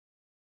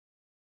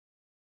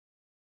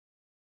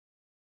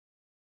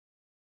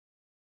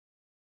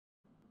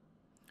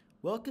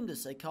Welcome to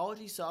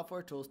Psychology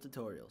Software Tools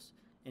Tutorials.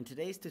 In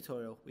today's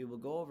tutorial, we will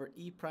go over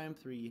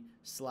E'3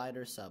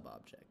 slider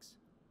subobjects.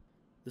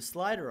 The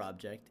slider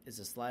object is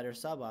a slider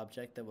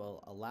subobject that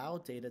will allow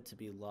data to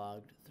be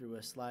logged through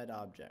a slide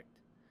object.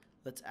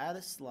 Let's add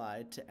a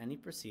slide to any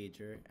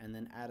procedure and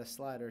then add a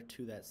slider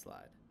to that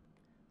slide.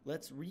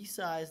 Let's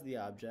resize the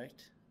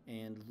object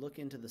and look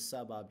into the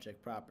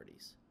SubObject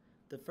Properties.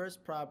 The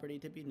first property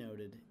to be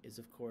noted is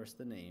of course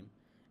the name,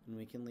 and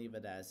we can leave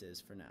it as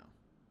is for now.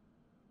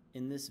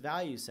 In this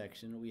value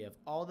section, we have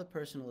all the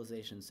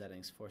personalization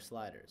settings for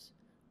sliders.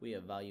 We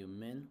have value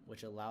min,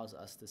 which allows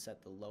us to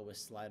set the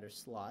lowest slider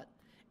slot.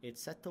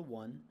 It's set to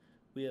 1.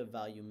 We have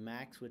value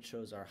max, which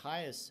shows our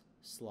highest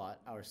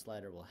slot our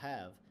slider will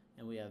have.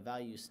 And we have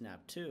value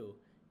snap to,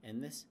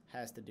 and this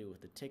has to do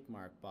with the tick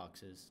mark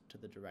boxes to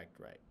the direct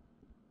right.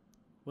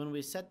 When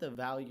we set the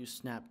value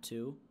snap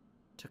to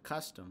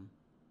custom,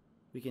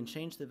 we can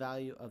change the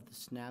value of the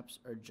snaps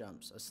or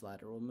jumps a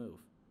slider will move.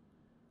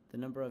 The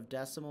number of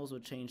decimals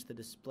will change the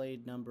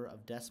displayed number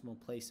of decimal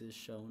places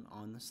shown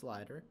on the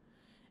slider,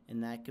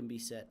 and that can be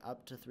set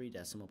up to 3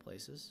 decimal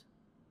places.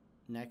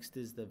 Next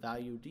is the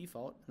value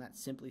default, and that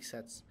simply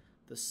sets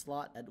the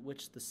slot at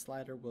which the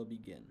slider will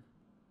begin.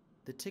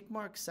 The tick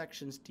mark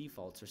section's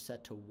defaults are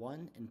set to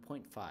 1 and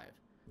 0.5,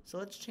 so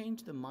let's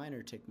change the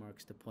minor tick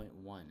marks to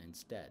 0.1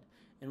 instead,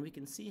 and we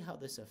can see how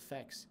this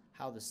affects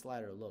how the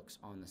slider looks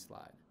on the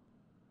slide.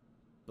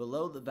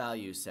 Below the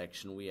value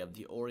section, we have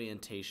the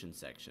orientation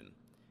section.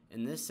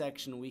 In this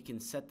section, we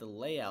can set the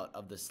layout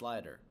of the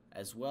slider,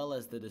 as well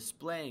as the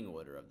displaying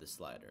order of the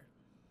slider.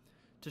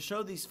 To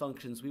show these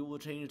functions, we will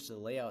change the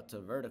layout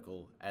to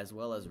vertical as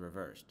well as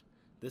reversed.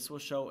 This will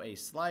show a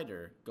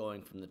slider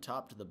going from the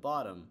top to the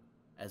bottom,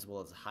 as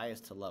well as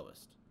highest to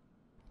lowest.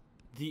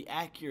 The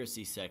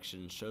accuracy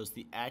section shows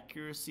the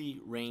accuracy,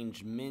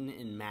 range, min,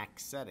 and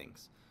max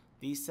settings.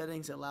 These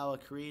settings allow a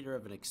creator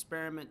of an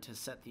experiment to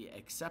set the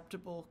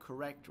acceptable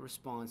correct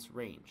response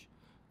range.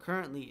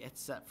 Currently,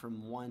 it's set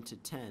from 1 to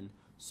 10,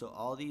 so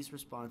all these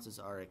responses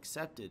are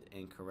accepted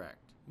and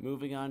correct.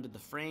 Moving on to the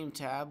Frame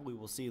tab, we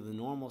will see the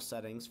normal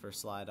settings for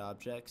slide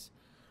objects.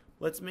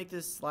 Let's make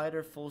this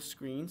slider full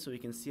screen so we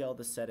can see all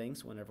the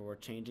settings whenever we're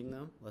changing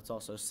them. Let's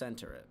also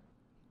center it.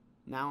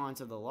 Now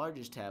onto the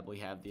largest tab, we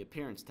have the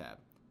Appearance tab.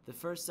 The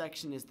first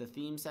section is the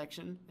Theme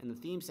section. In the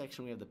Theme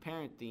section, we have the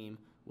parent theme,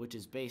 which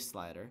is base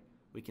slider.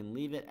 We can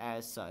leave it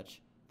as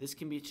such. This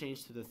can be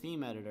changed through the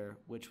theme editor,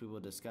 which we will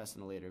discuss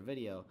in a later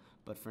video,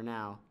 but for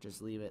now,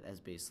 just leave it as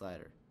base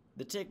slider.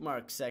 The tick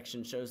marks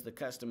section shows the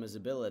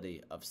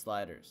customizability of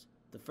sliders.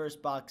 The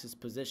first box is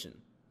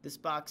position. This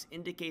box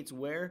indicates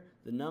where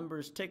the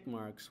numbers tick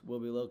marks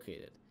will be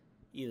located,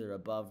 either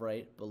above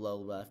right, below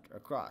left, or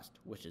crossed,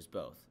 which is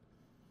both.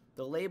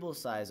 The label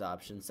size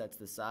option sets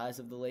the size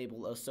of the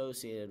label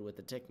associated with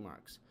the tick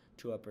marks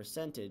to a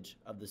percentage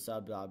of the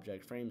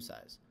sub-object frame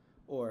size,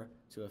 or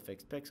to a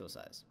fixed pixel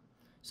size.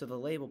 So the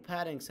label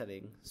padding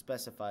setting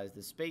specifies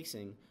the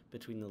spacing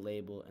between the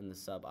label and the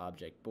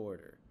sub-object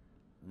border.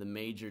 The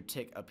major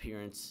tick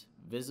appearance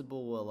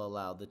visible will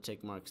allow the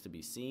tick marks to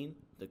be seen.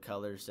 The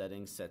color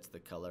setting sets the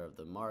color of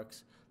the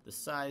marks. The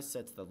size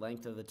sets the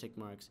length of the tick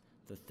marks.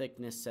 The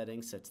thickness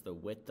setting sets the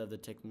width of the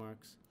tick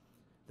marks.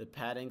 The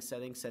padding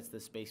setting sets the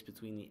space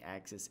between the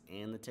axis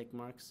and the tick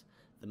marks.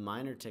 The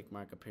minor tick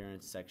mark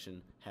appearance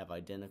section have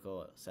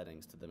identical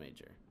settings to the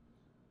major.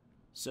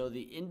 So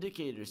the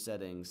indicator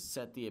settings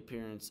set the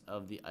appearance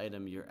of the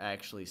item you're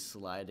actually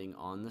sliding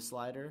on the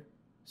slider.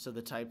 So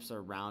the types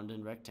are round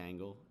and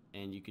rectangle,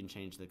 and you can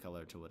change the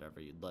color to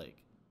whatever you'd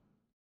like.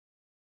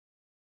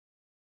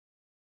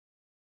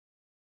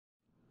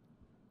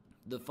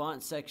 The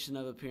font section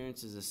of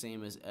appearance is the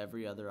same as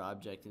every other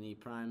object in E'.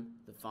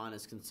 The font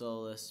is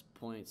consoles,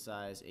 point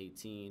size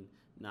 18,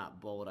 not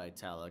bold,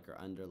 italic, or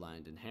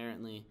underlined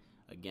inherently.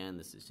 Again,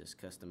 this is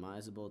just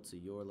customizable to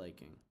your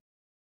liking.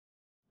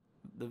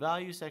 The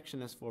value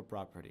section has 4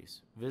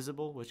 properties: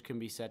 visible, which can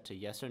be set to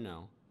yes or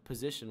no;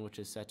 position, which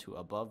is set to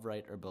above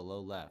right or below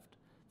left;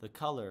 the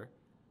color;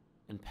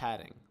 and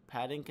padding.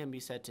 Padding can be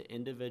set to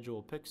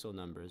individual pixel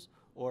numbers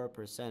or a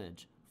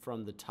percentage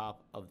from the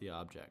top of the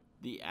object.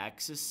 The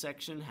axis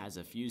section has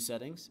a few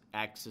settings: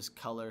 axis,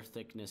 color,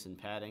 thickness, and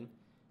padding.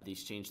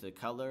 These change the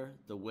color,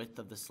 the width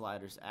of the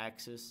slider's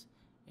axis,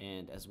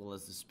 and as well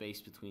as the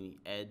space between the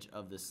edge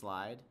of the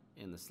slide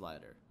and the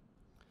slider.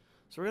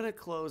 So we're going to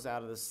close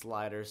out of the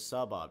slider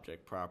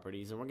SubObject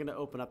Properties, and we're going to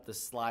open up the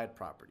Slide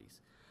Properties.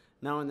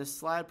 Now in the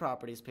Slide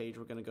Properties page,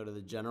 we're going to go to the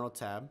General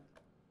tab.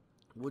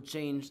 We'll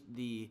change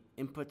the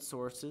input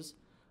sources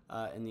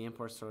in the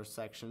import source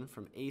section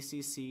from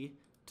ACC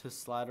to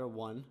slider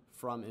 1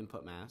 from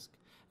input mask,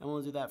 and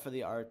we'll do that for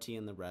the RT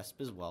and the resp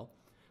as well.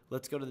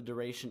 Let's go to the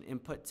Duration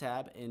Input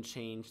tab and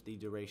change the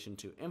duration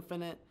to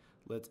infinite.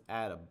 Let's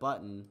add a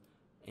button,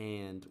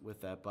 and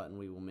with that button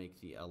we will make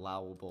the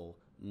allowable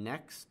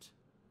next,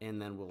 and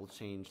then we'll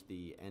change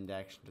the end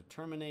action to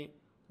terminate.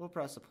 We'll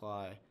press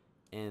apply,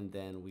 and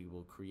then we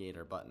will create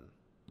our button.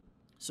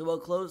 So we'll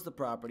close the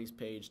properties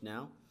page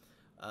now.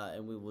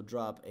 and we will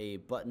drop a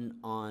button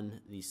on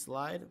the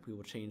slide. We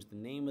will change the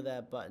name of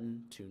that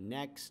button to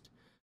Next.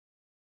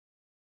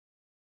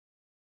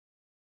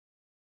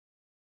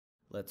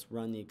 Let's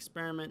run the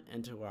experiment,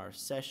 enter our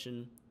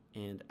session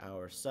and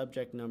our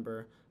subject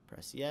number,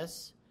 press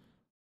yes.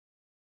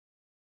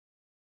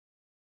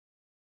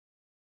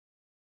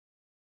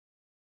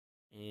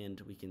 And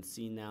we can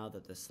see now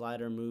that the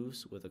slider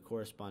moves with a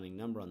corresponding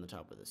number on the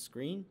top of the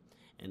screen.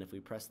 And if we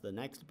press the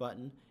next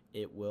button,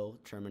 it will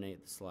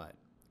terminate the slide.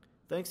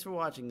 Thanks for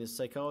watching this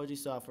Psychology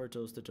Software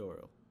Tools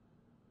tutorial.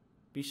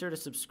 Be sure to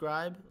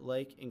subscribe,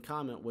 like, and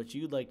comment what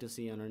you'd like to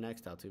see on our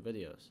next how-to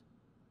videos.